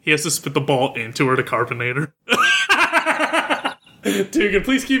He has to spit the ball into her to Carbonator. Dugan,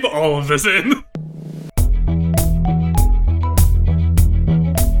 please keep all of this in.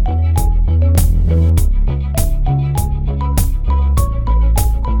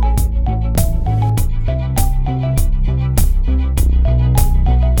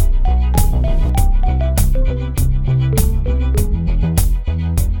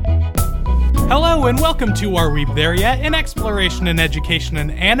 Hello and welcome to Are We There Yet? An exploration in education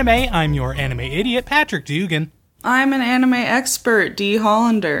and anime. I'm your anime idiot, Patrick Dugan. I'm an anime expert, Dee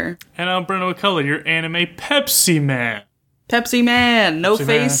Hollander. And I'm Bruno McCullough, your anime Pepsi Man. Pepsi Man, no Pepsi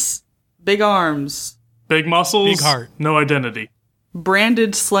face, big arms. Big muscles, Big heart. no identity.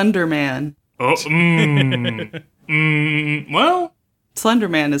 Branded Slender Man. Oh, well, Slender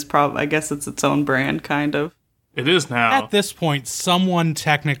Man is I guess it's its own brand, kind of. it is now. At this point, someone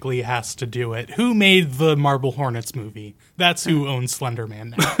technically has to do it. Who made the Marble Hornets movie? That's who owns Slender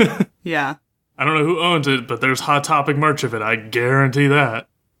Man now. Yeah. I don't know who owns it, but there's Hot Topic merch of it. I guarantee that.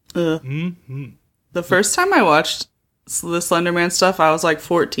 The first time I watched the Slender Man stuff, I was like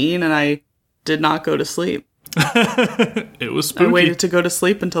 14 and I did not go to sleep. It was spooky. I waited to go to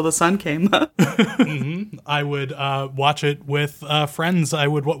sleep until the sun came up. I would watch it with friends I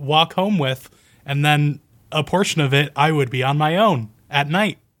would walk home with, and then a portion of it I would be on my own at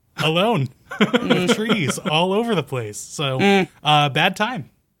night, alone, with trees all over the place. So, bad time.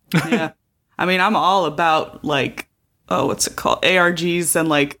 Yeah. I mean, I'm all about, like, what's it called? ARGs and,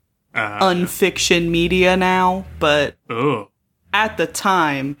 like, unfiction media now. But at the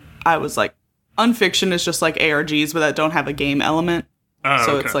time, I was like, unfiction is just like ARGs, but that don't have a game element.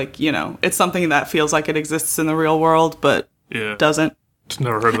 So it's like, you know, it's something that feels like it exists in the real world, but doesn't. Just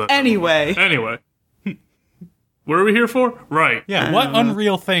never heard of that. Anyway. What are we here for? Right. Yeah, what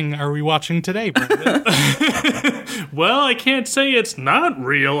unreal thing are we watching today, Brendan? Well, I can't say it's not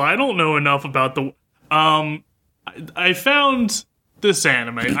real. I don't know enough about the... I found this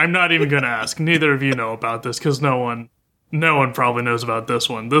anime. I'm not even going to ask. Neither of you know about this, because no one probably knows about this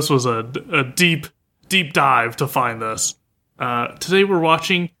one. This was a deep dive to find this. Today we're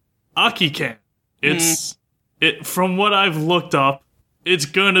watching Akiken. From what I've looked up, it's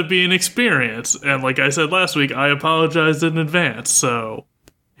going to be an experience. And like I said last week, I apologized in advance. So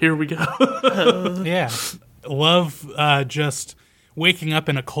here we go. Yeah. Love just waking up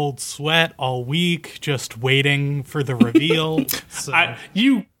in a cold sweat all week, just waiting for the reveal. So.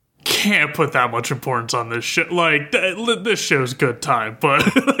 You can't put that much importance on this show. Like, this show's good time,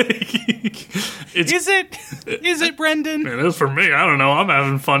 but like, Is it, Brendan? It is for me. I don't know. I'm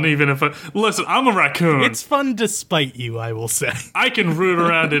having fun, even if listen, I'm a raccoon. It's fun despite you, I will say. I can root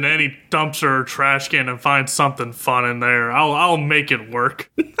around in any dumpster or trash can and find something fun in there. I'll make it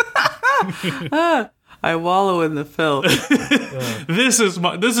work. I wallow in the filth. This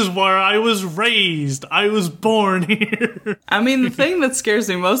is where I was raised. I was born here. I mean, the thing that scares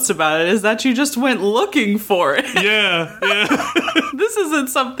me most about it is that you just went looking for it. Yeah. This isn't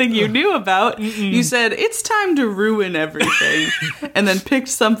something you knew about. You said, it's time to ruin everything. And then picked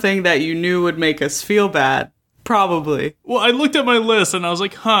something that you knew would make us feel bad. Probably. Well, I looked at my list and I was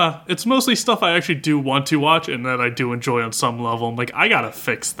like, it's mostly stuff I actually do want to watch and that I do enjoy on some level. I'm like, I gotta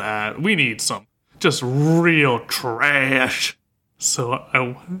fix that. We need some just real trash. So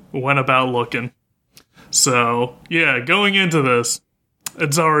I went about looking. So, yeah, going into this,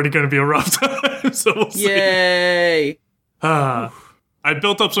 it's already going to be a rough time. So we'll see. Yay. I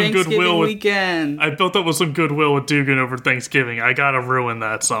built up some goodwill with weekend. I built up with some goodwill with Dugan over Thanksgiving. I gotta ruin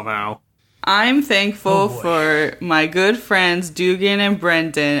that somehow. I'm thankful for my good friends Dugan and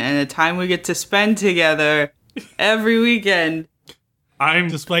Brendan and the time we get to spend together every weekend.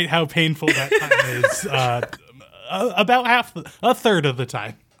 Despite how painful that time is, about a third of the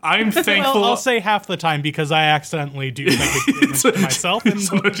time. I'm thankful. Well, I'll say half the time because I accidentally do damage to myself and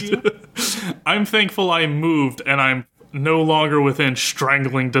you. I'm thankful I moved and I'm no longer within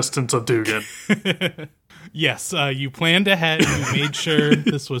strangling distance of Dugan. Yes, you planned ahead. You made sure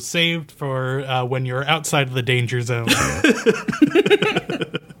this was saved for when you're outside of the danger zone. It's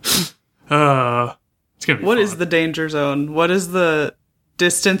gonna be What fun. is the danger zone? What is the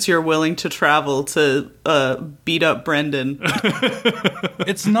distance you're willing to travel to beat up Brendan?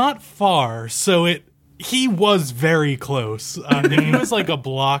 It's not far, so he was very close. If he was like a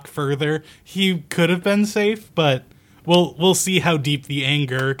block further, he could have been safe, but we'll see how deep the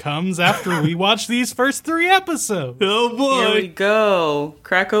anger comes after we watch these first 3 episodes. Oh boy. Here we go.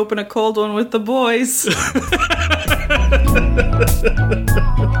 Crack open a cold one with the boys.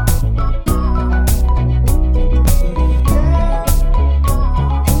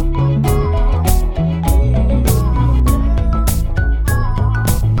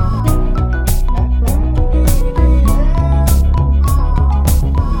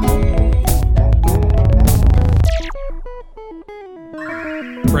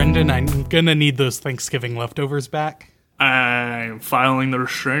 gonna need those Thanksgiving leftovers back. I'm filing the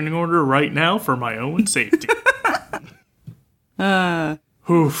restraining order right now for my own safety.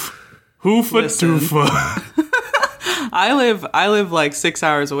 Hoofa doofa. I live like 6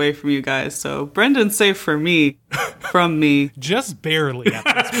 hours away from you guys, so Brendan's safe from me. Just barely at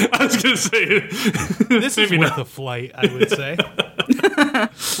this point. I was gonna say This is worth a flight, I would say.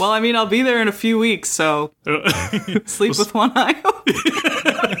 Well, I mean, I'll be there in a few weeks, so sleep with one eye open.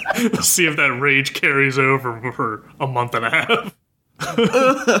 We'll see if that rage carries over for a month and a half.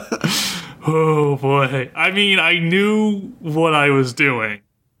 Oh boy. I mean, I knew what I was doing,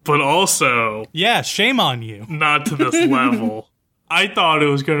 but also Yeah, shame on you. not to this level. I thought it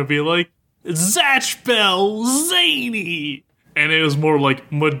was going to be like Zatch Bell, zany, and it was more like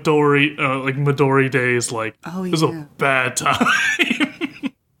Midori days. Like, Oh, it was a yeah. bad time.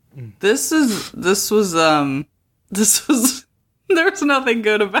 This was there was nothing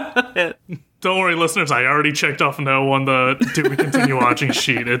good about it. Don't worry, listeners. I already checked off no on the "Do we continue watching?"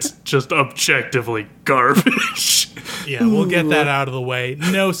 sheet. It's just objectively garbage. Yeah, we'll get that out of the way.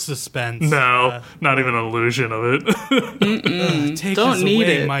 No suspense. No, not even an illusion of it. Take Don't us need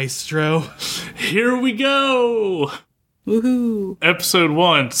away, it. Maestro. Here we go. Woohoo! Episode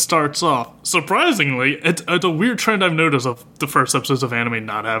 1 starts off. Surprisingly, it's a weird trend I've noticed of the first episodes of anime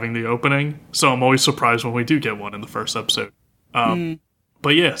not having the opening. So I'm always surprised when we do get one in the first episode.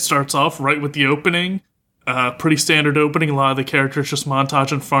 But yeah, it starts off right with the opening. Pretty standard opening. A lot of the characters just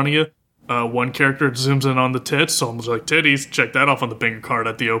montage in front of you. One character zooms in on the tits, so I'm just like, titties, check that off on the bingo card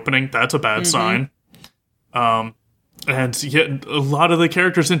at the opening. That's a bad sign. And yet, a lot of the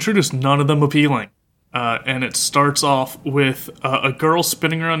characters introduced, none of them appealing. And it starts off with a girl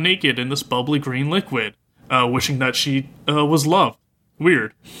spinning around naked in this bubbly green liquid, wishing that she was loved.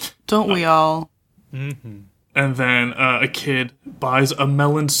 Weird. Don't we all? And then a kid buys a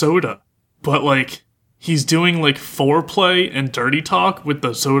melon soda. But, like, he's doing, like, foreplay and dirty talk with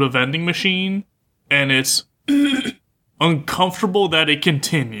the soda vending machine, and it's uncomfortable that it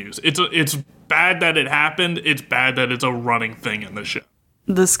continues. It's bad that it happened, it's bad that it's a running thing in the show.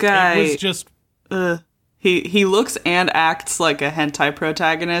 This guy, It was just he looks and acts like a hentai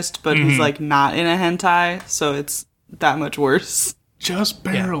protagonist, but he's like not in a hentai, so it's that much worse. Just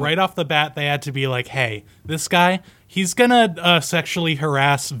barely. right off the bat, they had to be like, hey, this guy, he's gonna sexually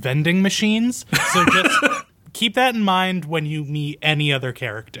harass vending machines, so just keep that in mind when you meet any other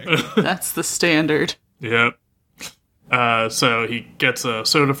character. That's the standard. Yep. So he gets a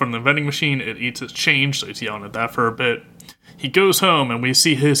soda from the vending machine, it eats its change, so he's yelling at that for a bit. He goes home, and we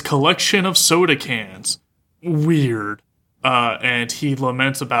see his collection of soda cans. Weird. And he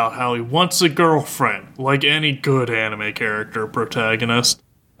laments about how he wants a girlfriend, like any good anime character protagonist.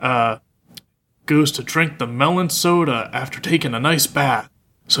 Goes to drink the melon soda after taking a nice bath,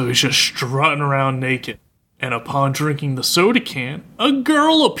 so he's just strutting around naked. And upon drinking the soda can, a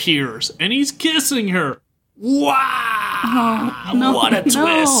girl appears, and he's kissing her. Wow! What a twist!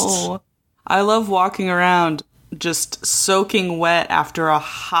 No. I love walking around just soaking wet after a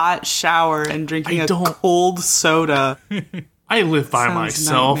hot shower and drinking I a don't- cold soda. I live by Sounds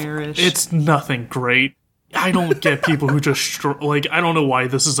myself. nightmarish. It's nothing great. I don't get people who just like. I don't know why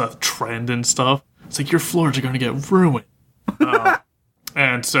this is a trend and stuff. It's like your floors are going to get ruined.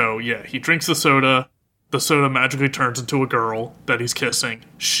 And so yeah, he drinks the soda. The soda magically turns into a girl that he's kissing.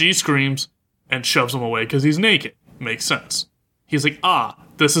 She screams and shoves him away because he's naked. Makes sense. He's like,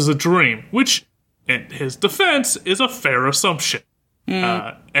 this is a dream, which, in his defense, is a fair assumption.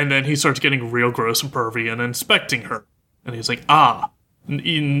 And then he starts getting real gross and pervy and inspecting her. And he's like,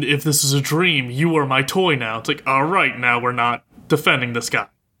 if this is a dream, you are my toy now. It's like, all right, now we're not defending this guy.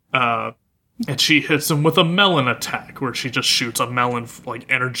 And she hits him with a melon attack, where she just shoots a melon, like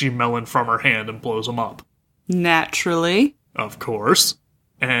energy melon from her hand and blows him up. Naturally. Of course.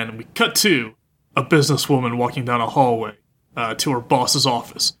 And we cut to a businesswoman walking down a hallway to her boss's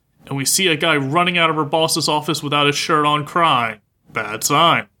office. And we see a guy running out of her boss's office without his shirt on crying. Bad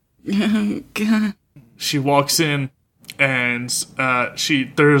sign. God. She walks in, and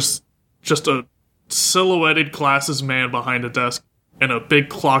there's just a silhouetted glasses man behind a desk and a big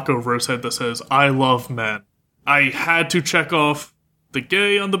clock over his head that says, I love men. I had to check off the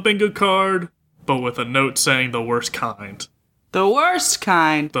gay on the bingo card, but with a note saying the worst kind. The worst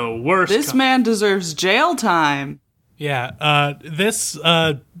kind. The worst This kind. man deserves jail time. Yeah, this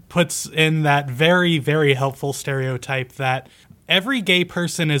puts in that very, very helpful stereotype that every gay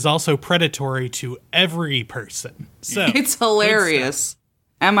person is also predatory to every person. So It's hilarious.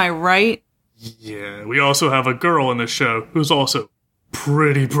 Am I right? Yeah, we also have a girl in this show who's also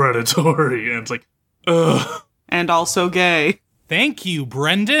pretty predatory, and it's like, ugh. And also gay. Thank you,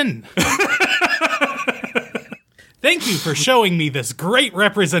 Brendan. Thank you for showing me this great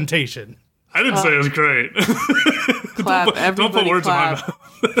representation. I didn't say it was great. Clap. Don't put words clap. in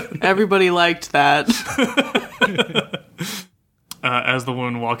my mouth. Everybody liked that. As the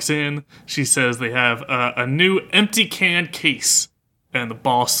woman walks in, she says they have a new empty can case. And the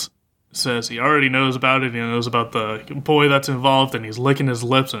boss says he already knows about it. He knows about the boy that's involved, and he's licking his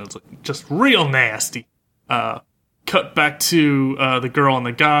lips, and it's like just real nasty. Cut back to the girl and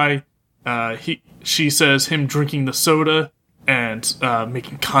the guy. She says him drinking the soda and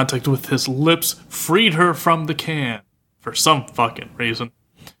making contact with his lips freed her from the can for some fucking reason.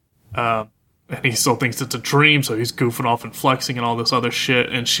 And he still thinks it's a dream, so he's goofing off and flexing and all this other shit,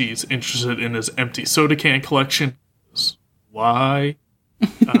 and she's interested in his empty soda can collection. Why?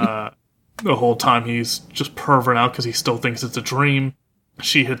 The whole time he's just perverting out because he still thinks it's a dream.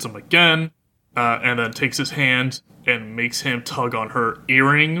 She hits him again, and then takes his hand and makes him tug on her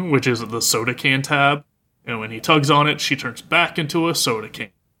earring, which is the soda can tab. And when he tugs on it, she turns back into a soda can.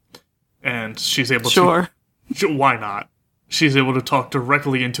 And she's able to... Why not? She's able to talk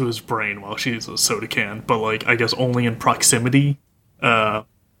directly into his brain while she's a soda can, but, like, I guess only in proximity. And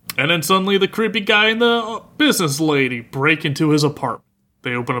then suddenly the creepy guy and the business lady break into his apartment.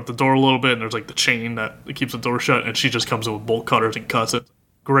 They open up the door a little bit, and there's, like, the chain that keeps the door shut, and she just comes in with bolt cutters and cuts it.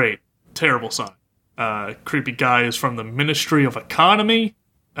 Great. Terrible sign. Creepy guy is from the Ministry of Economy,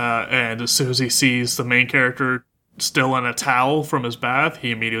 and as soon as he sees the main character still in a towel from his bath, he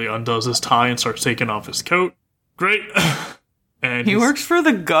immediately undoes his tie and starts taking off his coat. Great. And he works for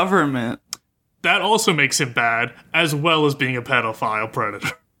the government. That also makes him bad, as well as being a pedophile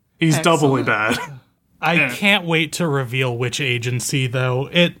predator. He's doubly bad. I can't wait to reveal which agency, though.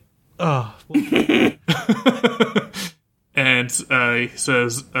 And he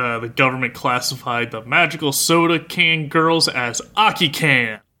says the government classified the magical soda can girls as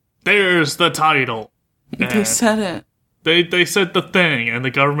Aki-Can. There's the title. They said it. They said the thing, and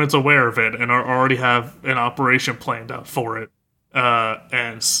the government's aware of it, and already have an operation planned out for it.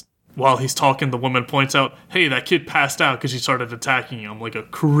 And while he's talking, the woman points out, hey, that kid passed out because he started attacking him like a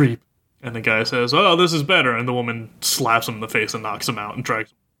creep. And the guy says, oh, this is better. And the woman slaps him in the face and knocks him out and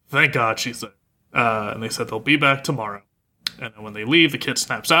drags him. Thank God, she said. And they said they'll be back tomorrow. And then when they leave, the kid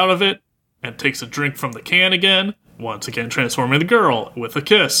snaps out of it and takes a drink from the can again, once again transforming the girl with a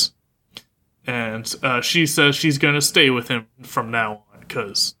kiss. And she says she's going to stay with him from now on,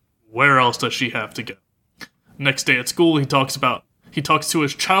 because where else does she have to go? Next day at school, he talks to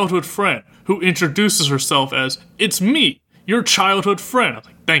his childhood friend, who introduces herself as, it's me, your childhood friend. I was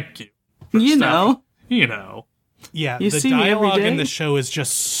like, thank you. You know. Yeah, you the dialogue in the show is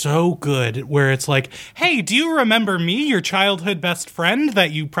just so good, where it's like, hey, do you remember me, your childhood best friend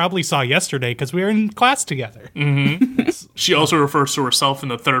that you probably saw yesterday because we were in class together? Mm-hmm. She also refers to herself in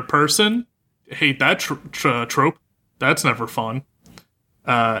the third person. Hate that trope. That's never fun.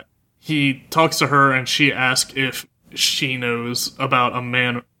 He talks to her and she asks if she knows about a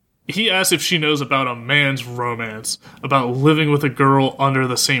man. He asks if she knows about a man's romance, about living with a girl under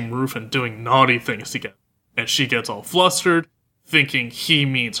the same roof and doing naughty things together. And she gets all flustered, thinking he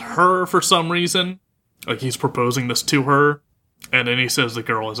means her for some reason. Like he's proposing this to her. And then he says the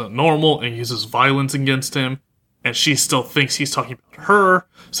girl isn't normal and uses violence against him. And she still thinks he's talking about her.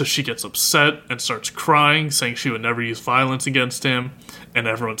 So she gets upset and starts crying, saying she would never use violence against him. And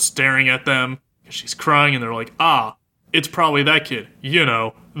everyone's staring at them. And she's crying and they're like, it's probably that kid. You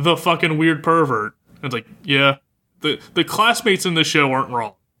know, the fucking weird pervert. And it's like, yeah, the classmates in the show aren't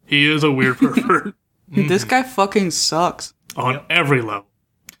wrong. He is a weird pervert. This guy fucking sucks. On every level.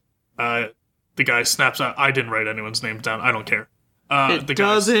 The guy snaps out. I didn't write anyone's names down. I don't care. It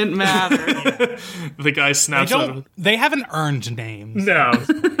doesn't matter. The guy snaps out. They haven't earned names. No,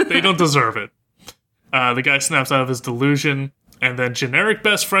 they don't deserve it. The guy snaps out of his delusion, and then generic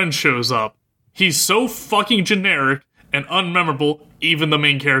best friend shows up. He's so fucking generic and unmemorable, even the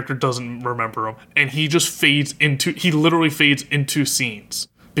main character doesn't remember him. And he literally fades into scenes.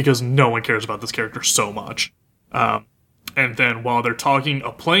 Because no one cares about this character so much. And then while they're talking,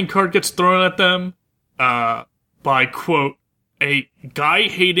 a playing card gets thrown at them by, quote, a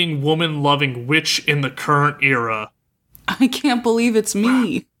guy-hating, woman-loving witch in the current era. I can't believe it's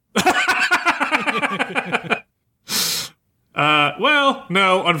me. Well,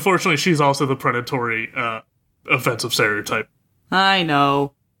 no, unfortunately, she's also the predatory, offensive stereotype. I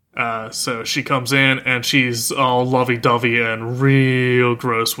know. So she comes in, and she's all lovey-dovey and real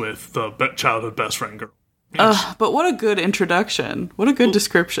gross with the childhood best friend girl. But what a good introduction. What a good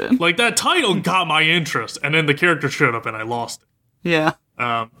description. Like, that title got my interest, and then the character showed up, and I lost it. Yeah.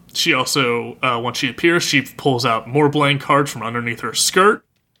 She also, once she appears, she pulls out more blank cards from underneath her skirt.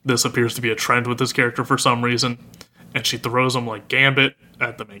 This appears to be a trend with this character for some reason. And she throws them like Gambit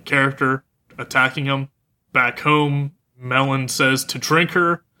at the main character, attacking him. Back home, Melon says to drink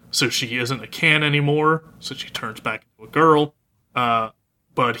her, so she isn't a can anymore, so she turns back into a girl.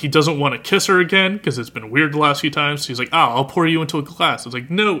 But he doesn't want to kiss her again, because it's been weird the last few times. So he's like, I'll pour you into a glass. It's like,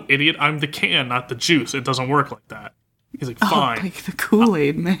 no, idiot, I'm the can, not the juice. It doesn't work like that. He's like, fine. Oh, like the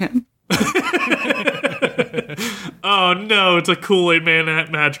Kool-Aid man. Oh no, it's a Kool-Aid man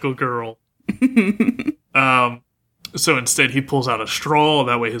magical girl. So instead he pulls out a straw,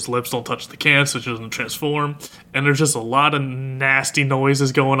 that way his lips don't touch the can so it doesn't transform. And there's just a lot of nasty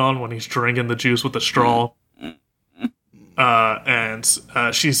noises going on when he's drinking the juice with the straw. And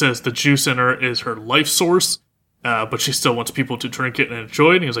she says the juice in her is her life source, but she still wants people to drink it and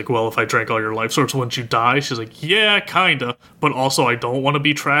enjoy it. And he's like, well, if I drank all your life source, wouldn't you die? She's like, yeah, kinda, but also I don't want to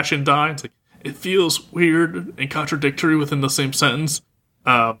be trash and die. It's like, it feels weird and contradictory within the same sentence.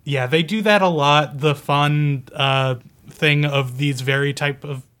 Yeah, they do that a lot. The fun thing of these very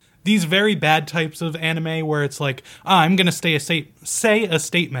bad types of anime where it's like, I'm gonna say a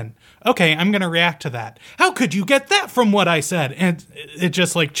statement. Okay, I'm gonna react to that. How could you get that from what I said? And it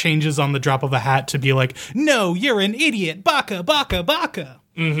just like changes on the drop of a hat to be like, no, you're an idiot. Baka, baka, baka.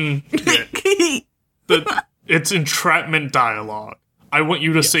 Mm-hmm. It's entrapment dialogue. I want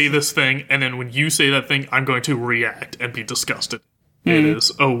you to say this thing, and then when you say that thing, I'm going to react and be disgusted. It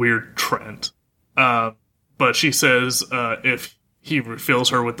is a weird trend. But she says if he refills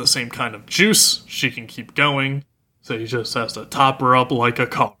her with the same kind of juice, she can keep going. So he just has to top her up like a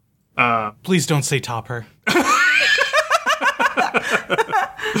car. Please don't say top her.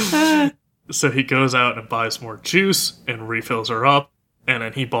 So he goes out and buys more juice and refills her up. And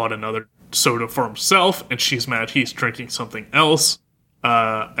then he bought another soda for himself, and she's mad he's drinking something else.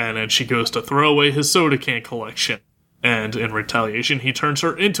 And then she goes to throw away his soda can collection. And in retaliation, he turns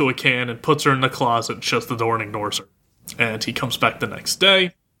her into a can and puts her in the closet, shuts the door, and ignores her. And he comes back the next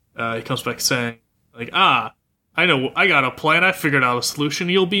day. He comes back saying, like, I know, I got a plan. I figured out a solution.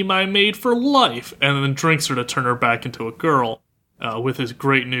 You'll be my maid for life. And then drinks her to turn her back into a girl with his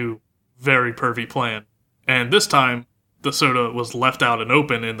great new, very pervy plan. And this time, the soda was left out and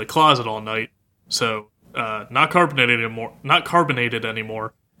open in the closet all night. So, not carbonated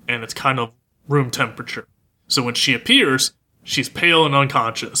anymore. And it's kind of room temperature. So when she appears, she's pale and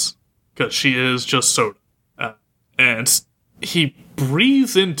unconscious, because she is just soda. And he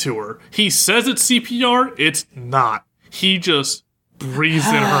breathes into her. He says it's CPR, it's not. He just breathes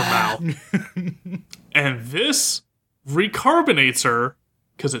in her mouth. And this recarbonates her,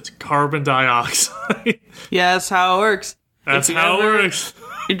 because it's carbon dioxide. Yeah, that's how it works. That's how it works.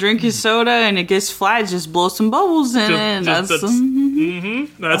 You drink your soda and it gets flat, just blow some bubbles in it.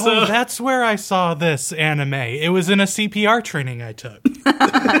 That's where I saw this anime. It was in a CPR training I took.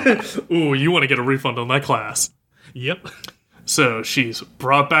 Ooh, you want to get a refund on that class. Yep. So she's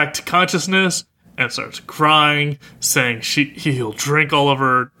brought back to consciousness and starts crying, saying he'll drink all of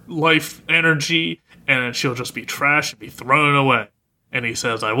her life energy and then she'll just be trash and be thrown away. And he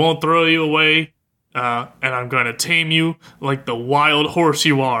says, I won't throw you away. And I'm going to tame you like the wild horse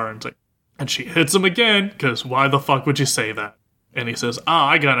you are. And she hits him again, because why the fuck would you say that? And he says,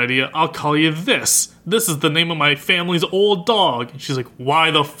 I got an idea. I'll call you this. This is the name of my family's old dog. And she's like,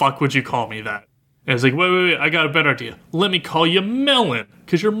 why the fuck would you call me that? And it's like, wait, I got a better idea. Let me call you Melon,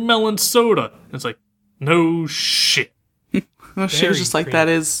 because you're melon soda. And it's like, no shit. Well, she was just like, that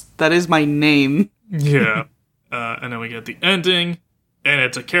is my name. Yeah. And then we get the ending. And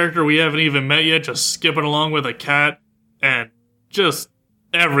it's a character we haven't even met yet, just skipping along with a cat, and just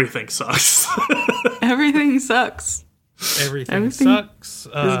everything sucks. Everything sucks. Everything sucks.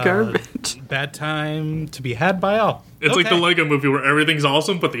 It's garbage. Bad time to be had by all. It's like the Lego movie where everything's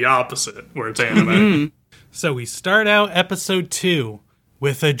awesome, but the opposite, where it's anime. Mm-hmm. So we start out episode 2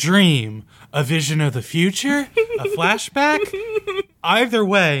 with a dream, a vision of the future, a flashback. Either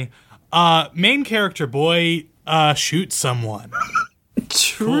way, main character boy shoots someone.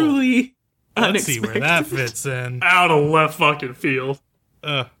 Truly Let's see where that fits in. Out of left fucking field.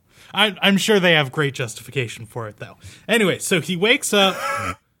 I'm sure they have great justification for it, though. Anyway, so he wakes up,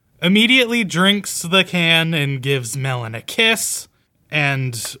 immediately drinks the can, and gives Melon a kiss.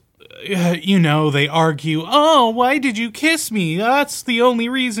 And, they argue, oh, why did you kiss me? That's the only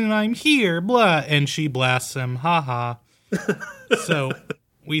reason I'm here, blah. And she blasts him, haha. So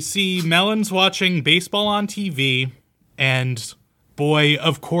we see Melon's watching baseball on TV, and boy,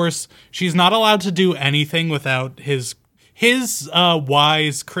 of course, she's not allowed to do anything without his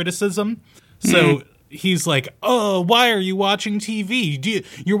wise criticism. So he's like, oh, why are you watching TV?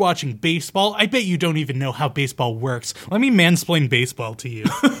 You're watching baseball? I bet you don't even know how baseball works. Let me mansplain baseball to you.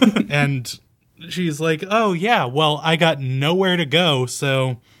 And she's like, oh, yeah, well, I got nowhere to go,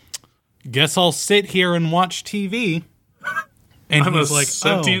 so guess I'll sit here and watch TV. And I'm he's a like,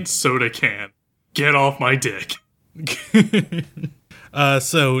 sentient soda can. Get off my dick.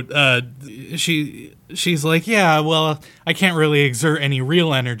 She's like, yeah, well, I can't really exert any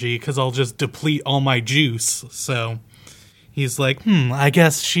real energy because I'll just deplete all my juice. So he's like, I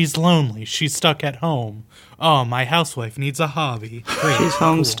guess she's lonely. She's stuck at home. Oh, my housewife needs a hobby. Great, She's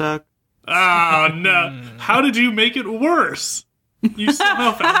homestuck. Ah, no. How did you make it worse? You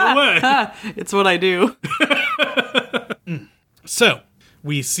somehow found a way. It's what I do. So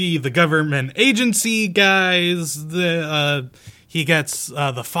we see the government agency guys. He gets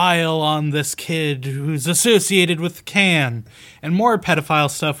the file on this kid who's associated with the can, and more pedophile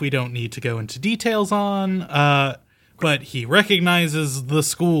stuff we don't need to go into details on. But he recognizes the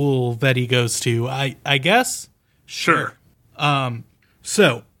school that he goes to, I guess? Sure. Boy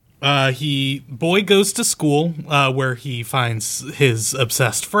goes to school where he finds his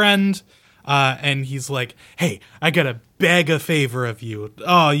obsessed friend, and he's like, hey, I gotta beg a favor of you.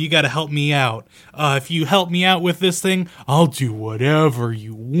 Oh, you gotta help me out. If you help me out with this thing, I'll do whatever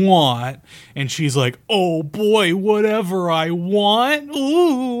you want. And she's like, oh boy, whatever I want.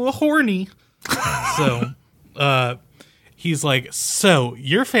 Ooh, horny. He's like, so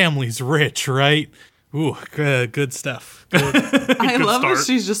your family's rich, right? Ooh, good stuff. I love start. that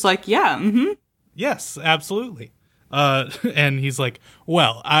she's just like, yeah, mm-hmm. Yes, absolutely. And he's like,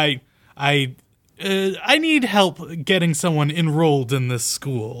 well, I need help getting someone enrolled in this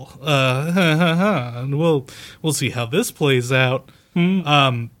school. And we'll see how this plays out.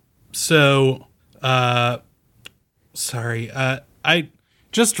 I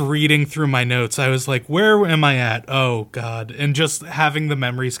just reading through my notes, I was like, where am I at? Oh God. And just having the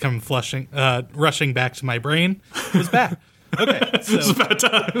memories come rushing back to my brain was bad. Okay. So, It's about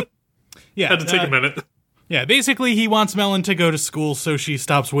time. yeah. Had to take a minute. Yeah, basically he wants Melon to go to school so she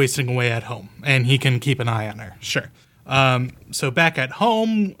stops wasting away at home, and he can keep an eye on her. Sure. So back at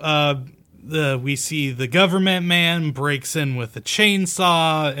home, we see the government man breaks in with a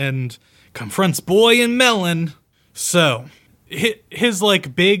chainsaw and confronts Boy and Melon. So his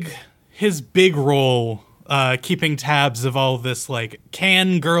big role, keeping tabs of all this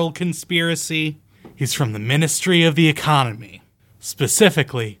can girl conspiracy. He's from the Ministry of the Economy,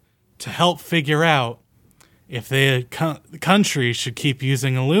 specifically to help figure out if the country should keep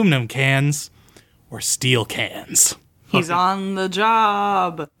using aluminum cans or steel cans. He's on the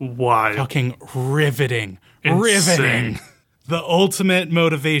job. Why? Fucking riveting. Insane. Riveting. The ultimate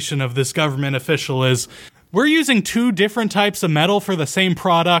motivation of this government official is, we're using two different types of metal for the same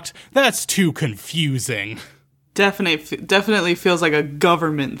product. That's too confusing. Definitely feels like a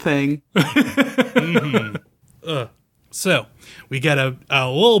government thing. So, we get a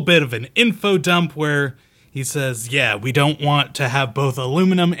little bit of an info dump where he says, yeah, we don't want to have both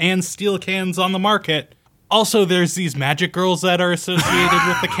aluminum and steel cans on the market. Also, there's these magic girls that are associated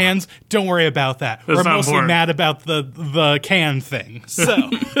with the cans. Don't worry about that. We're mostly important. mad about the can thing. So,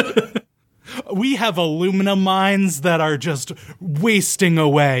 we have aluminum mines that are just wasting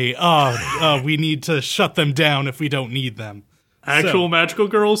away. We need to shut them down if we don't need them. Actual magical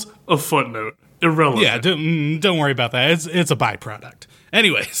girls? A footnote. Irrelevant. Yeah, don't worry about that. It's a byproduct.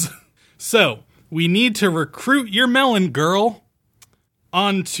 Anyways, so we need to recruit your Melon girl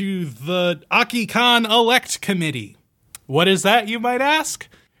onto the Aki-Kon Elect Committee. What is that, you might ask?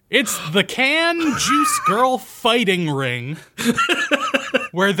 It's the Can Juice Girl fighting ring,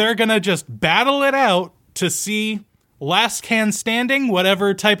 where they're gonna just battle it out to see last can standing,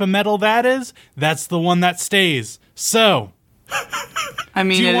 whatever type of metal that is, that's the one that stays. So, I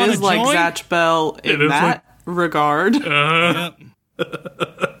mean, Do you it wanna is like join? Zatch Bell in that regard.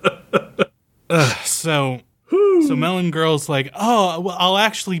 So Melon Girl's like, oh, well, I'll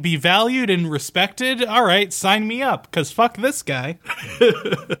actually be valued and respected. All right, sign me up, because fuck this guy.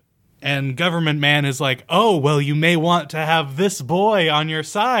 And Government Man is like, oh, well, you may want to have this boy on your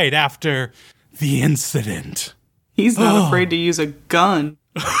side after the incident. He's not afraid to use a gun.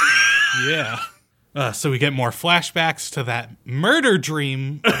 Yeah. So we get more flashbacks to that murder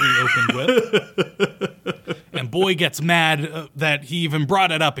dream we opened with. And Boy gets mad that he even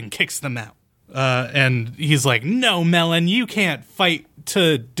brought it up and kicks them out. And he's like, no, Melon, you can't fight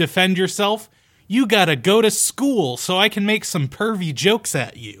to defend yourself. You gotta go to school so I can make some pervy jokes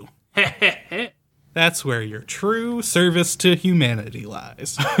at you. That's where your true service to humanity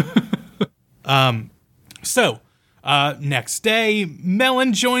lies. Next day,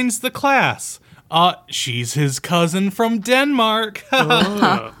 Melon joins the class. She's his cousin from Denmark.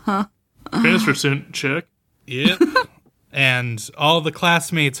 Transfer student chick. Yep. And all the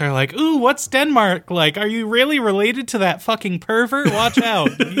classmates are like, ooh, what's Denmark like? Are you really related to that fucking pervert? Watch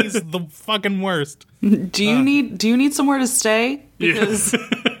out. He's the fucking worst. Do you need somewhere to stay? Because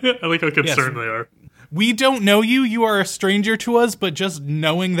I like how concerned they are. We don't know you. You are a stranger to us, but just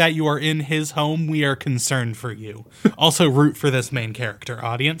knowing that you are in his home, we are concerned for you. Also, root for this main character,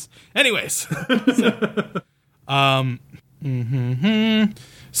 audience. Anyways.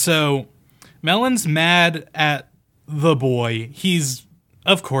 So, Melon's mad at the boy. He's,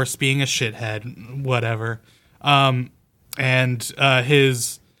 of course, being a shithead, whatever. And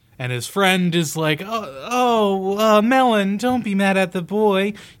his friend is like, Melon, don't be mad at the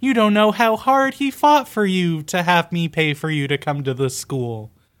boy. You don't know how hard he fought for you to have me pay for you to come to the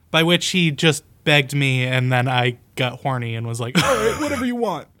school. By which he just begged me, and then I got horny and was like, all right, whatever you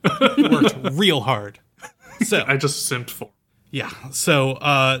want. Worked real hard. So I just simped for. Yeah. So,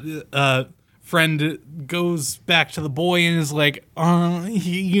 friend goes back to the boy and is like,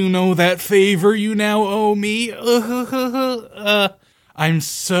 you know that favor you now owe me? I'm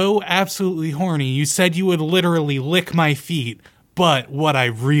so absolutely horny. You said you would literally lick my feet, but what I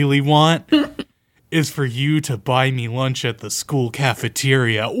really want is for you to buy me lunch at the school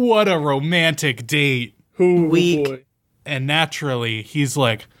cafeteria. What a romantic date. Weak. Boy. And naturally, he's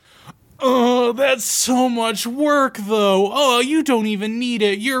like, oh, that's so much work, though. Oh, you don't even need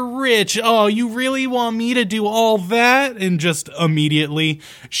it. You're rich. Oh, you really want me to do all that? And just immediately,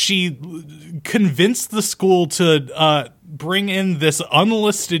 she convinced the school to bring in this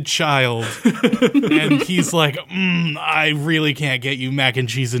unlisted child. And he's like, I really can't get you mac and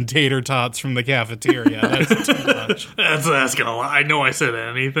cheese and tater tots from the cafeteria. That's too much. That's gonna lie. I know I said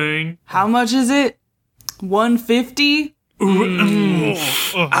anything. How much is it? $150?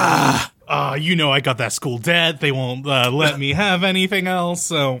 You know I got that school debt. They won't let me have anything else,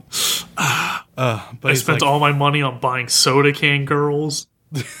 so... but I spent all my money on buying soda can girls.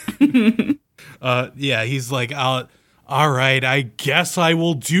 Yeah, he's like, all right, I guess I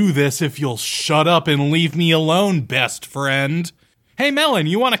will do this if you'll shut up and leave me alone, best friend. Hey, Melon,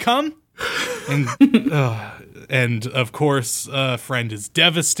 you want to come? And of course, friend is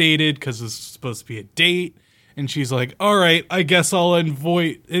devastated because it's supposed to be a date. And she's like, all right, I guess I'll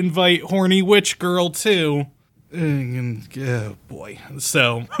invite horny witch girl too. Oh boy.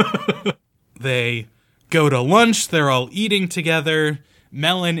 So they go to lunch. They're all eating together.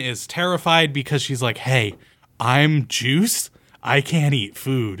 Melon is terrified because she's like, hey, I'm juice. I can't eat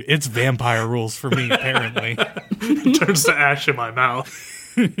food. It's vampire rules for me, apparently. Turns to ash in my mouth.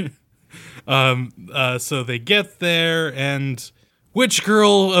 So they get there, and Witch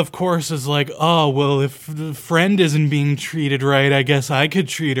Girl, of course, is like, oh, well, if the friend isn't being treated right, I guess I could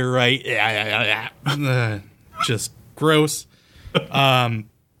treat her right. Just gross.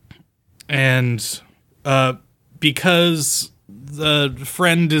 And because the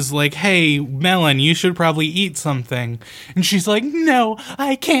friend is like, hey, Melon, you should probably eat something. And she's like, no,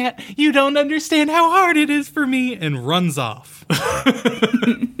 I can't. You don't understand how hard it is for me. And runs off.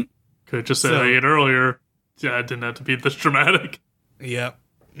 Could just said I ate earlier. Yeah, it didn't have to be this dramatic. Yep.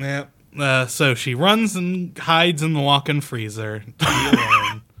 So she runs and hides in the walk-in freezer to be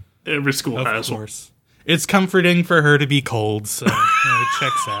alone. Every school has one. Of course. It's comforting for her to be cold, so it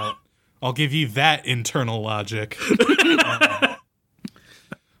checks out. I'll give you that internal logic.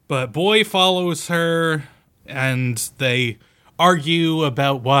 But boy follows her, and they argue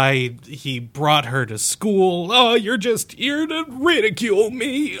about why he brought her to school. Oh, you're just here to ridicule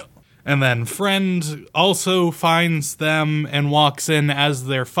me. And then friend also finds them and walks in as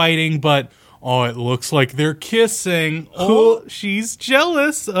they're fighting, but oh, it looks like they're kissing. Oh, she's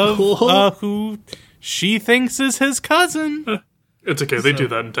jealous of who she thinks is his cousin. It's okay. They do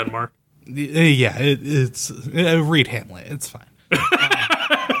that in Denmark. Yeah, it's read Hamlet. It's fine.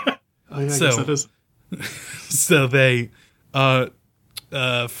 So they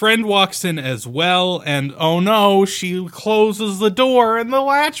friend walks in as well, and oh no, she closes the door and the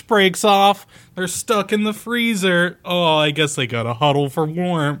latch breaks off. They're stuck in the freezer. Oh, I guess they gotta huddle for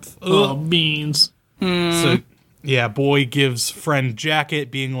warmth. Oh, beans. So yeah, boy gives friend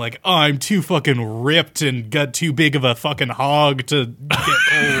jacket, being like, oh, I'm too fucking ripped and got too big of a fucking hog to get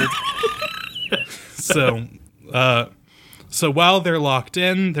cold. So while they're locked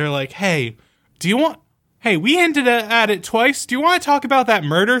in, they're like, hey, we hinted at it twice. Do you want to talk about that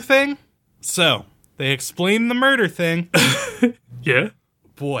murder thing? So they explain the murder thing. Yeah.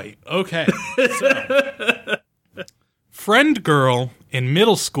 Boy, okay. So, friend girl in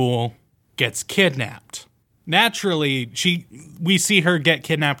middle school gets kidnapped. Naturally, we see her get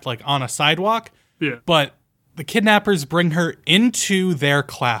kidnapped like on a sidewalk, Yeah. But the kidnappers bring her into their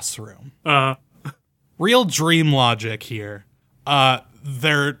classroom. Real dream logic here.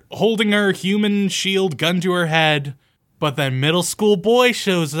 They're holding her human shield gun to her head, but then middle school boy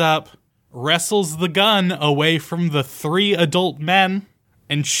shows up, wrestles the gun away from the 3 adult men,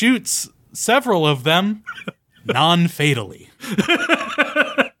 and shoots several of them non-fatally.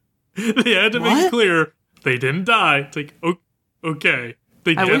 They had to make clear they didn't die. It's like, okay.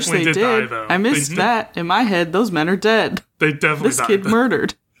 They I wish they did die, did. though. I missed that. In my head, those men are dead. They definitely This died. kid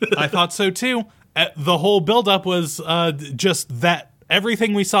murdered. I thought so too. The whole buildup was just that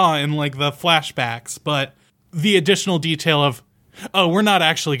everything we saw in like the flashbacks, but the additional detail of, oh, we're not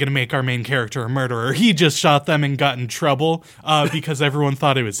actually going to make our main character a murderer. He just shot them and got in trouble because everyone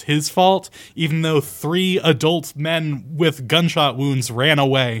thought it was his fault, even though 3 adult men with gunshot wounds ran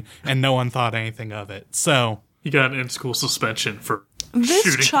away and no one thought anything of it. So He got an in-school suspension for This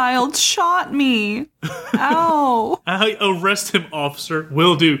shooting. child shot me. Ow. I arrest him, officer.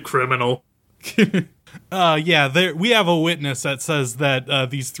 Will do, criminal. we have a witness that says that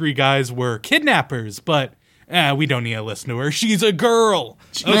these 3 guys were kidnappers, but we don't need to listen to her. She's a girl.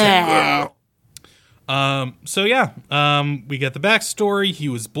 Okay. So we get the backstory. He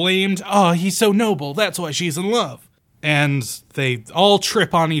was blamed. Oh, he's so noble. That's why she's in love. And they all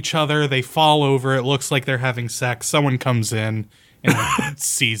trip on each other. They fall over. It looks like they're having sex. Someone comes in and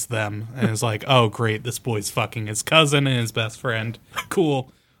sees them and is like, oh, great. This boy's fucking his cousin and his best friend.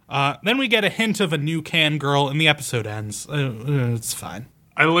 Cool. Then we get a hint of a new can girl and the episode ends. It's fine.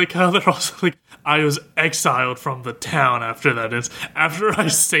 I like how they're also like, I was exiled from the town after that. After I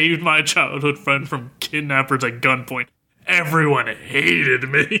saved my childhood friend from kidnappers at gunpoint, everyone hated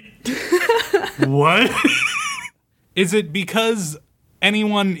me. What? Is it because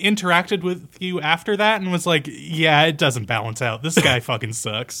anyone interacted with you after that and was like, yeah, it doesn't balance out. This guy fucking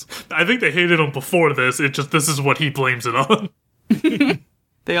sucks. I think they hated him before this. This is what he blames it on.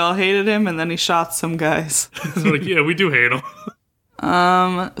 They all hated him, and then he shot some guys. They're like, yeah, we do hate him.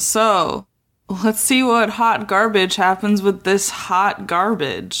 So, let's see what hot garbage happens with this hot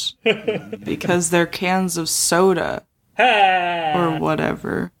garbage. Because they're cans of soda. Or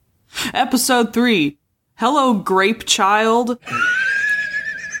whatever. Episode 3. Hello, Grape Child.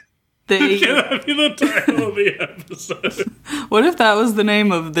 Can that be the title of the episode? What if that was the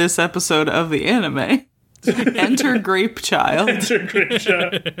name of this episode of the anime? Enter Grape Child. Enter Grape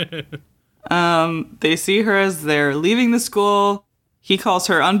Child. They see her as they're leaving the school. He calls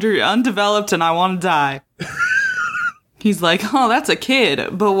her undeveloped and I want to die. He's like, oh, that's a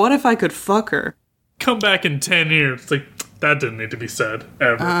kid, but what if I could fuck her? Come back in 10 years. It's like, that didn't need to be said,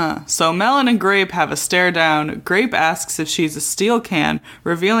 ever. So Melon and Grape have a stare down. Grape asks if she's a steel can,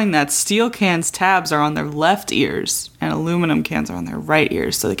 revealing that steel cans' tabs are on their left ears and aluminum cans are on their right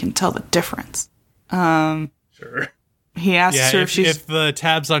ears so they can tell the difference. Sure. He asks her if she's... If the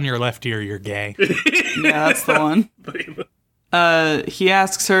tab's on your left ear, you're gay. Yeah, that's the one. He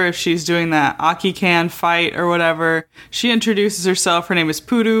asks her if she's doing that Aki can fight or whatever. She introduces herself. Her name is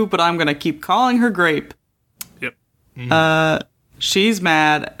Pudu, but I'm going to keep calling her Grape. Yep. She's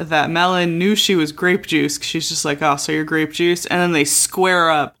mad that Melon knew she was grape juice. She's just like, oh, so you're grape juice? And then they square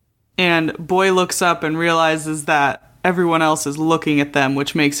up. And Boy looks up and realizes that everyone else is looking at them,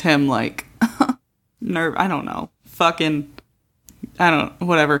 which makes him like, I don't know.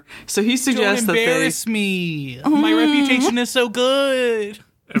 Whatever. So he suggests Don't embarrass me. My reputation is so good.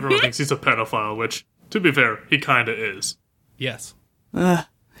 Everyone thinks he's a pedophile, which, to be fair, he kinda is. Yes.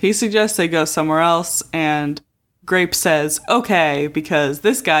 He suggests they go somewhere else, and Grape says, okay, because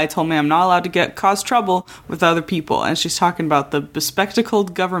this guy told me I'm not allowed to cause trouble with other people. And she's talking about the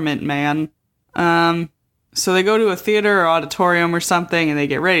bespectacled government man. So they go to a theater or auditorium or something, and they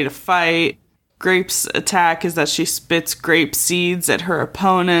get ready to fight. Grape's attack is that she spits grape seeds at her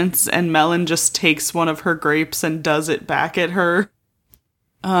opponents, and Melon just takes one of her grapes and does it back at her.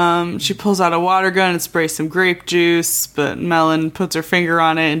 She pulls out a water gun and sprays some grape juice, but Melon puts her finger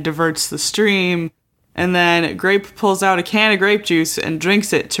on it and diverts the stream. And then Grape pulls out a can of grape juice and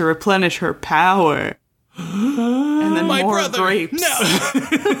drinks it to replenish her power. And then My more brother. grapes.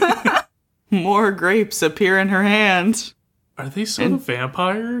 No. More grapes appear in her hand. Are they sort of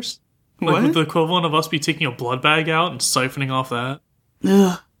vampires? Like, What? would the equivalent of us be taking a blood bag out and siphoning off that?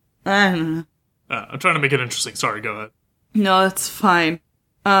 Ugh. I don't know. I'm trying to make it interesting. Sorry, go ahead. No, that's fine.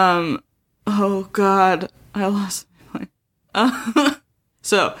 Oh god, I lost my point.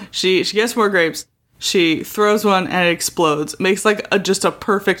 So, she gets more grapes. She throws one and it explodes. Makes like just a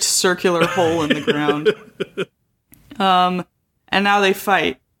perfect circular hole in the ground. And now they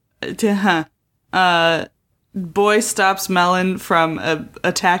fight. Boy stops Melon from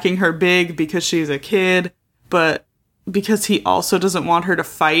attacking her big because she's a kid, but because he also doesn't want her to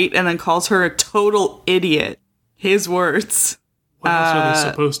fight, and then calls her a total idiot. His words. What else are they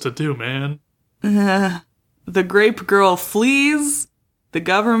supposed to do, man? The grape girl flees. The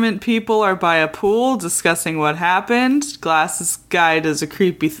government people are by a pool discussing what happened. Glasses guy does a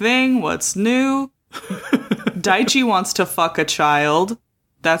creepy thing. What's new? Daichi wants to fuck a child.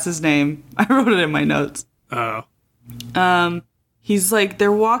 That's his name. I wrote it in my notes. Oh. He's like,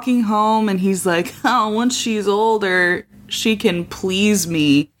 they're walking home, and he's like, oh, once she's older, she can please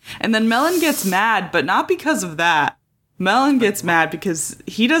me. And then Melon gets mad, but not because of that. Melon gets mad because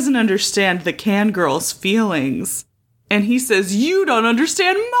he doesn't understand the can girl's feelings. And he says, you don't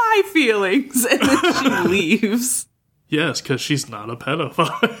understand my feelings. And then she leaves. Yes, because she's not a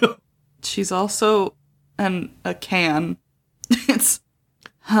pedophile. She's also a can. It's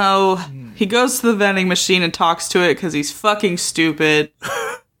how he goes to the vending machine and talks to it because he's fucking stupid.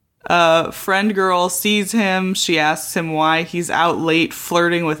 Friend girl sees him. She asks him why he's out late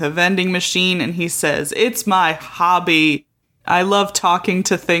flirting with a vending machine, and he says, it's my hobby. I love talking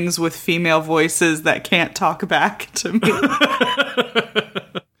to things with female voices that can't talk back to me.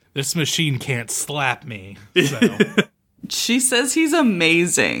 This machine can't slap me. So. She says he's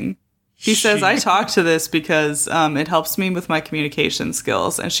amazing. He says, I talk to this because it helps me with my communication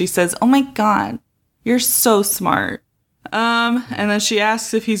skills. And she says, oh my God, you're so smart. And then she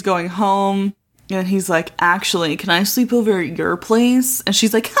asks if he's going home. And he's like, actually, can I sleep over at your place? And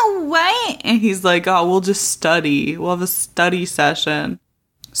she's like, oh, what? And he's like, oh, we'll just study. We'll have a study session.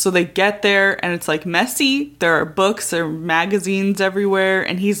 So they get there, and it's like messy. There are books, there are magazines everywhere.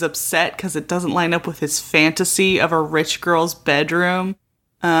 And he's upset because it doesn't line up with his fantasy of a rich girl's bedroom.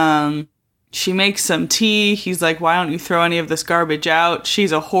 She makes some tea. He's like, why don't you throw any of this garbage out?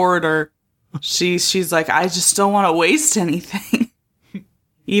 She's a hoarder. She's like, I just don't want to waste anything.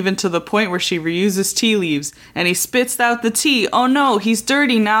 Even to the point where she reuses tea leaves, and he spits out the tea. Oh no, he's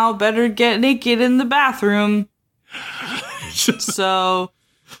dirty now. Better get naked in the bathroom. So,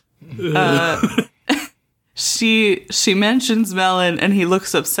 she mentions Melon, and he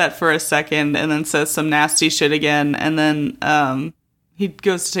looks upset for a second, and then says some nasty shit again, and then he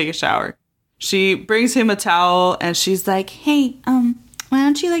goes to take a shower. She brings him a towel, and she's like, hey, why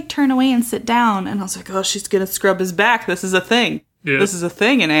don't you turn away and sit down? And I was like, oh, she's gonna scrub his back. This is a thing. Yep. This is a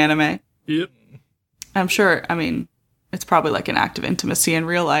thing in anime. Yep. I'm sure, it's probably an act of intimacy in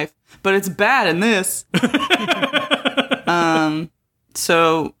real life, but it's bad in this.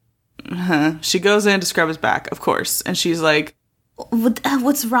 So she goes in to scrub his back, of course, and she's like,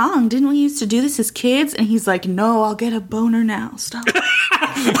 what's wrong? Didn't we used to do this as kids? And he's like, no, I'll get a boner now. Stop.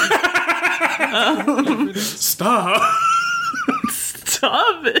 Stop.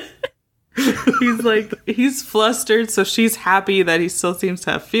 Stop it. He's flustered, so she's happy that he still seems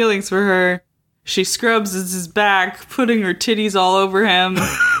to have feelings for her. She scrubs his back, putting her titties all over him,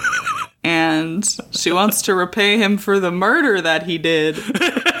 and she wants to repay him for the murder that he did.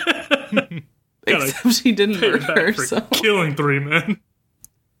 Except she didn't murder, so killing 3 men.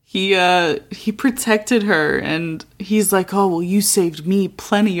 He protected her, and he's like, oh, well, you saved me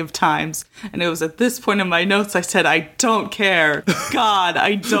plenty of times. And it was at this point in my notes I said, I don't care. God,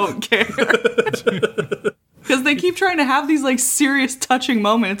 I don't care. Because they keep trying to have these, serious, touching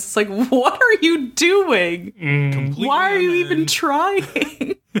moments. It's like, what are you doing? Why are you even trying?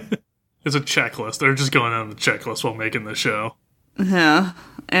 It's a checklist. They're just going on the checklist while making the show. Yeah.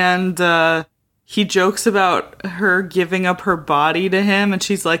 And, he jokes about her giving up her body to him, and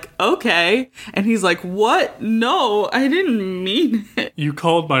she's like, okay. And he's like, what? No, I didn't mean it. You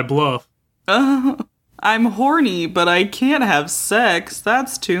called my bluff. I'm horny, but I can't have sex.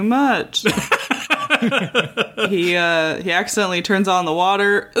 That's too much. He accidentally turns on the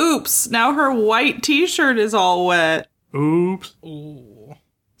water. Oops, now her white t-shirt is all wet. Oops. Ooh.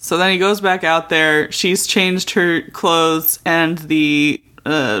 So then he goes back out there. She's changed her clothes, and the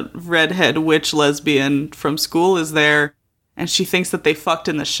redhead witch lesbian from school is there, and she thinks that they fucked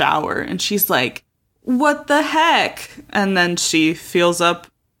in the shower, and she's like, what the heck? And then she feels up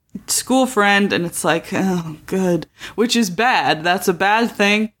school friend, and it's like, oh, good. Which is bad. That's a bad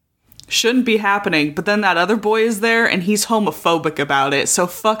thing. Shouldn't be happening. But then that other boy is there, and he's homophobic about it, so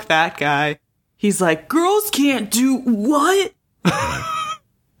fuck that guy. He's like, girls can't do what? Gross.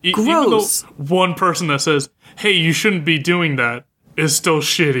 Even though one person that says, hey, you shouldn't be doing that, is still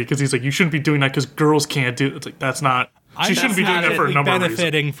shitty, because he's like, you shouldn't be doing that because girls can't do it. It's like, that's not... She shouldn't be doing that for a number of reasons.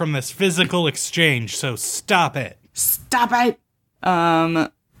 Benefiting from this physical exchange, so stop it. Stop it!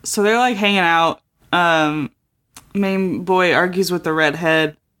 So they're, hanging out. Main boy argues with the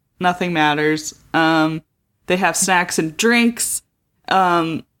redhead. Nothing matters. They have snacks and drinks.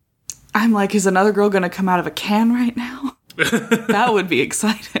 I'm like, is another girl gonna come out of a can right now? That would be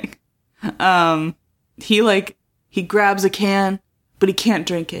exciting. He grabs a can, but he can't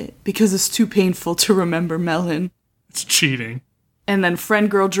drink it because it's too painful to remember Melon. It's cheating. And then friend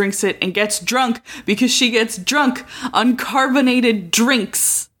girl drinks it and gets drunk because she gets drunk on carbonated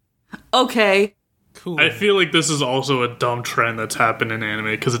drinks. Okay. Cool. I feel like this is also a dumb trend that's happened in anime,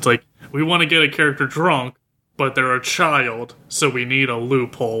 because it's like, we want to get a character drunk, but they're a child, so we need a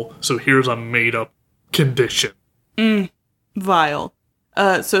loophole, so here's a made-up condition. Vile.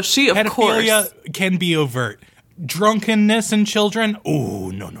 So she, of course... Pedophilia can be overt. Drunkenness in children? Oh,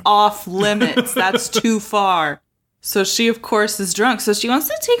 no. Off limits. That's too far. So she, of course, is drunk, so she wants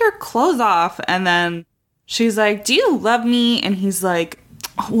to take her clothes off, and then she's like, do you love me? And he's like,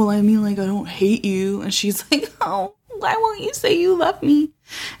 oh, well, I mean, like, I don't hate you. And she's like, oh, why won't you say you love me?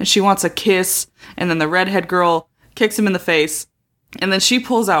 And she wants a kiss, and then the redhead girl kicks him in the face, and then she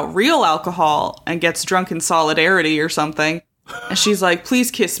pulls out real alcohol and gets drunk in solidarity or something. And she's like,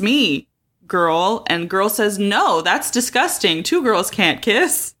 please kiss me, girl. And girl says, no, that's disgusting. Two girls can't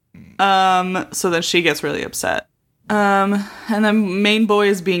kiss. So then she gets really upset. And then main boy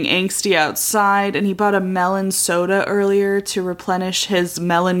is being angsty outside, and he bought a melon soda earlier to replenish his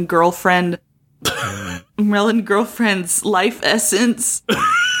melon girlfriend's life essence.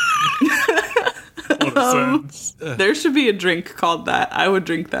 There should be a drink called that. I would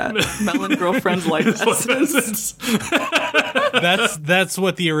drink that. Melon girlfriend's life essence. That's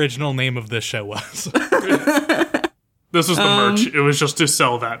what the original name of this show was. This was the merch. It was just to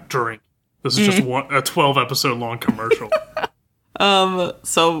sell that drink. This is just a 12-episode long commercial.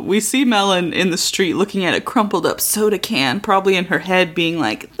 So we see Melon in the street looking at a crumpled up soda can, probably in her head being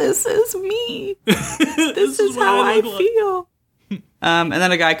like, this is me. This is how I feel. And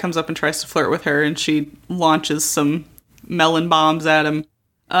then a guy comes up and tries to flirt with her, and she launches some melon bombs at him.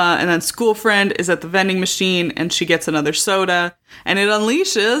 And then school friend is at the vending machine, and she gets another soda, and it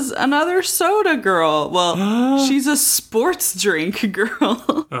unleashes another soda girl. Well, she's a sports drink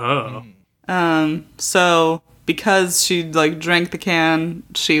girl. Oh. So because she drank the can,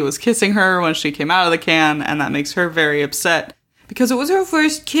 she was kissing her when she came out of the can, and that makes her very upset because it was her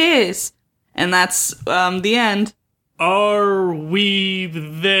first kiss. And that's the end. Are we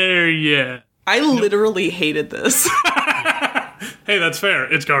there yet? I literally hated this. Hey, that's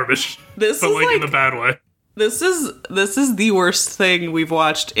fair. It's garbage. This but is in the bad way. This is the worst thing we've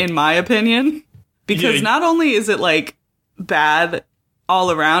watched, in my opinion. Because not only is it bad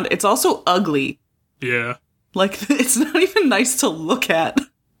all around, it's also ugly. Yeah. It's not even nice to look at.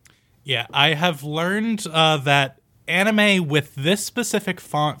 Yeah, I have learned that anime with this specific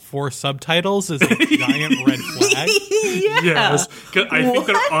font for subtitles is a giant red flag. Yeah. Yes. I think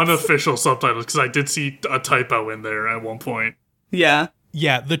they're unofficial subtitles, because I did see a typo in there at one point. Yeah.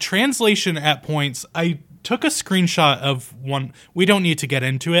 Yeah, the translation at points, I took a screenshot of one. We don't need to get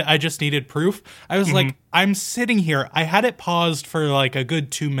into it. I just needed proof. I was like, I'm sitting here. I had it paused for a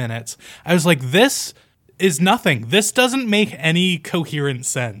good 2 minutes. I was like, this is nothing. This doesn't make any coherent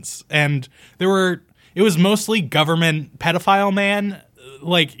sense. And it was mostly government pedophile man.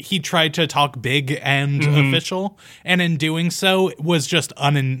 He tried to talk big and official, and in doing so was just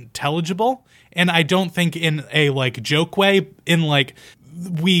unintelligible. And I don't think in a joke way,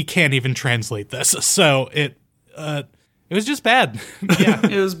 we can't even translate this. So it was just bad. Yeah.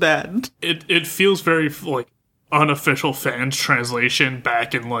 It was bad. It feels very unofficial fans translation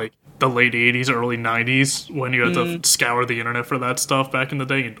back in the late 80s, early 90s, when you had to scour the internet for that stuff back in the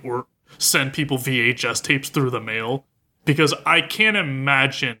day, or send people VHS tapes through the mail. Because I can't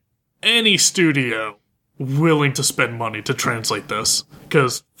imagine any studio willing to spend money to translate this.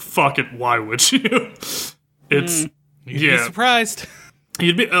 Because fuck it, why would you? It's You'd be surprised.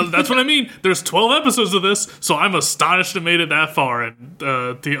 You'd be. That's what I mean. There's 12 episodes of this, so I'm astonished it made it that far. And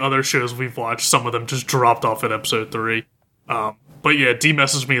the other shows we've watched, some of them just dropped off at episode 3. But yeah, D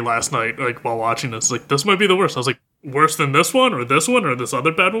messaged me last night, while watching this. This might be the worst. I was like, worse than this one, or this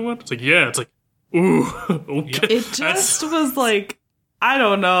other bad one? It's yeah. It's ooh, okay. It just was I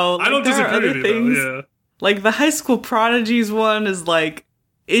don't know. I don't disagree with you, things. though, yeah. The High School Prodigies one is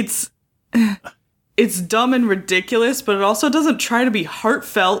it's dumb and ridiculous, but it also doesn't try to be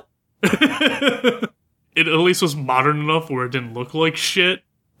heartfelt. It at least was modern enough where it didn't look like shit.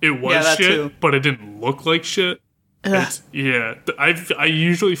 It was shit, too. But it didn't look like shit. Yeah, I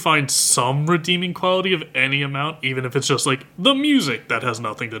usually find some redeeming quality of any amount, even if it's just the music that has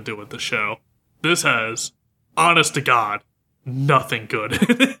nothing to do with the show. This has, honest to God, nothing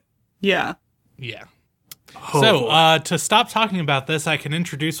good. Yeah. Yeah. Oh. So, to stop talking about this, I can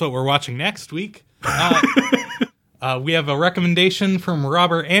introduce what we're watching next week. We have a recommendation from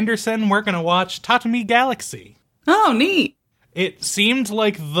Robert Anderson. We're going to watch Tatami Galaxy. Oh, neat. It seemed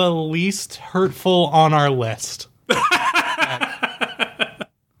like the least hurtful on our list.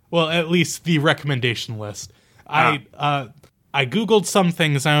 Well, at least the recommendation list. I Googled some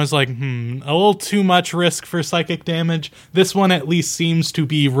things and I was like, a little too much risk for psychic damage. This one at least seems to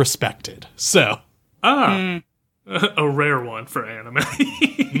be respected. So. A rare one for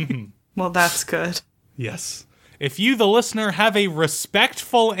anime. Well, that's good. Yes. If you, the listener, have a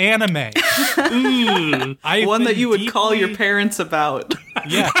respectful anime. One that you would call your parents about.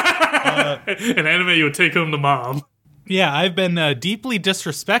 Yeah. An anime you would take home to mom. Yeah, I've been deeply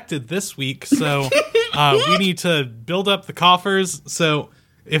disrespected this week, so we need to build up the coffers. So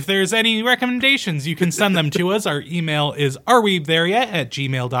if there's any recommendations, you can send them to us. Our email is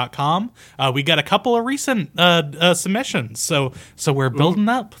arewethereYet@gmail.com. We got a couple of recent submissions, so we're building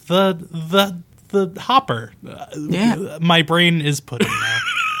up the hopper. Yeah. My brain is pudding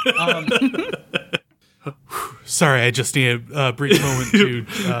now. Sorry, I just need a brief moment to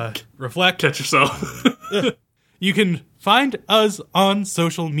reflect. Catch yourself. You can find us on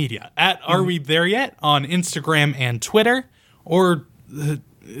social media at Are We There Yet on Instagram and Twitter, or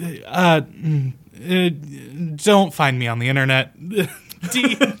don't find me on the internet.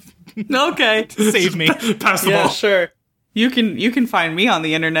 Okay. Save me. Pass the Yeah, ball. sure. You can find me on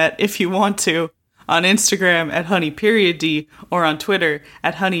the internet if you want to. On Instagram at honey.d or on Twitter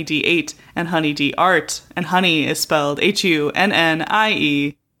at honeyd8 and honeydart. And honey is spelled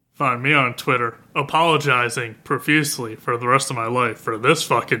HUNNIE. Find me on Twitter, apologizing profusely for the rest of my life for this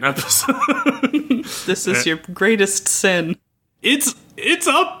fucking episode. This is your greatest sin. It's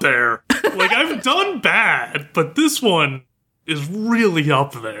up there. Like, I've done bad, but this one is really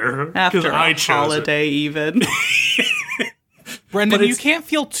up there. After I a chose holiday, even. Brendan, you can't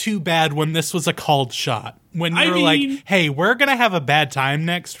feel too bad when this was a called shot. When you're like, hey, we're going to have a bad time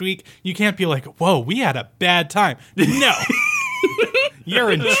next week, you can't be like, whoa, we had a bad time. No.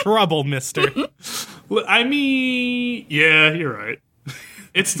 You're in trouble, mister. I mean, yeah, you're right.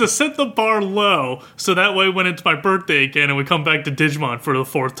 It's to set the bar low, so that way when it's my birthday again and we come back to Digimon for the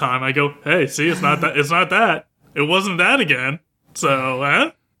fourth time, I go, hey, see, it's not that. It's not that. It wasn't that again.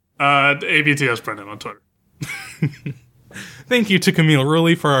 So, ABTS Brendan on Twitter. Thank you to Camille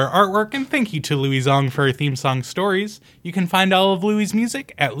Rulli for our artwork, and thank you to Louis Zong for our theme song stories. You can find all of Louis'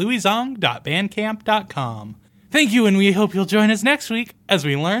 music at louiszong.bandcamp.com. Thank you, and we hope you'll join us next week as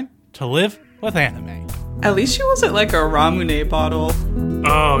we learn to live with anime. At least she wasn't like a Ramune bottle.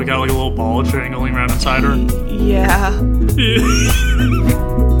 Oh, we got like a little ball jangling around inside her. Yeah.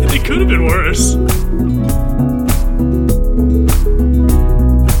 It could have been worse.